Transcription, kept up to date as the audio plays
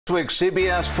This week's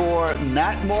CBS4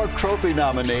 Nat Moore Trophy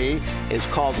nominee is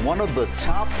called one of the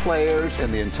top players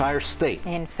in the entire state.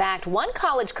 In fact, one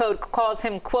college coach calls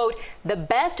him, quote, the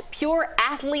best pure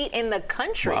athlete in the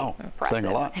country. Wow, impressive. saying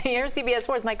a lot. Here's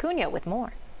CBS4's Mike Cunha with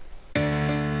more. When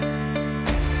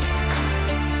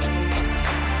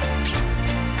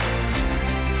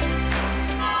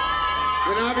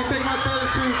I be taking my colors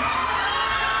to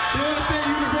Florida State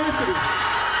University.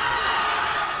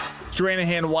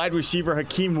 Stranahan wide receiver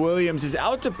Hykeem Williams is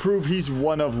out to prove he's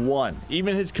one of one.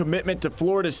 Even his commitment to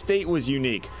Florida State was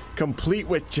unique, complete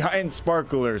with giant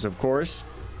sparklers, of course.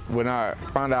 When I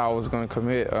found out I was going to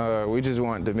commit, we just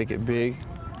wanted to make it big,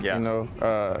 you know.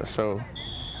 So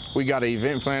we got an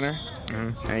event planner,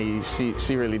 and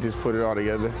she really just put it all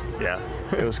together. Yeah.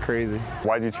 It was crazy.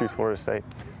 Why did you choose Florida State?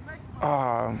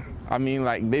 I mean,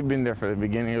 like, they've been there for the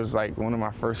beginning. It was like one of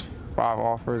my first 5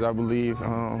 offers, I believe.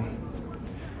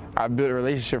 I built a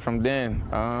relationship from then.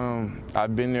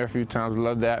 I've been there a few times,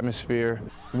 loved the atmosphere.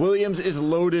 Williams is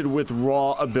loaded with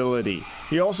raw ability.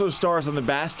 He also stars on the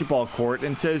basketball court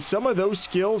and says some of those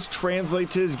skills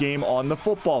translate to his game on the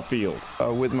football field.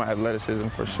 With my athleticism,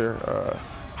 for sure.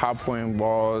 High point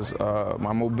balls,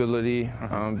 my mobility,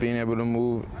 being able to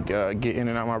move, get in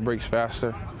and out my breaks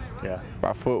faster. Yeah.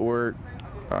 My footwork,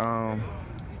 my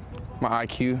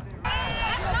IQ.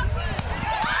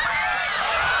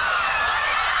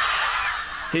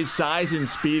 His size and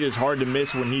speed is hard to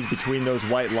miss when he's between those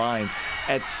white lines.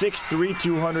 At 6'3",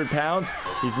 200 pounds,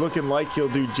 he's looking like he'll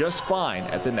do just fine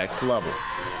at the next level.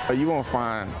 You won't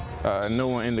find no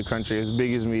one in the country as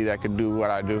big as me that could do what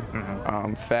I do.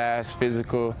 Fast,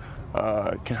 physical,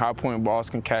 high point balls,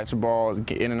 can catch balls,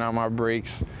 get in and out my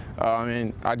breaks.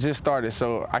 And I just started,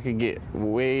 so I could get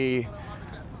way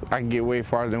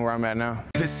farther than where I'm at now.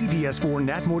 The CBS4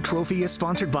 Nat Moore Trophy is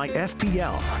sponsored by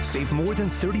FPL. Save more than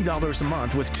 $30 a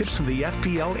month with tips from the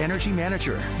FPL Energy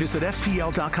Manager. Visit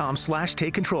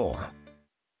FPL.com/take control.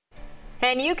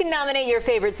 And you can nominate your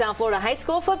favorite South Florida high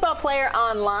school football player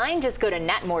online. Just go to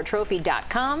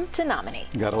natmoretrophy.com to nominate.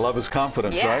 You gotta love his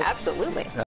confidence, yeah, right? Absolutely.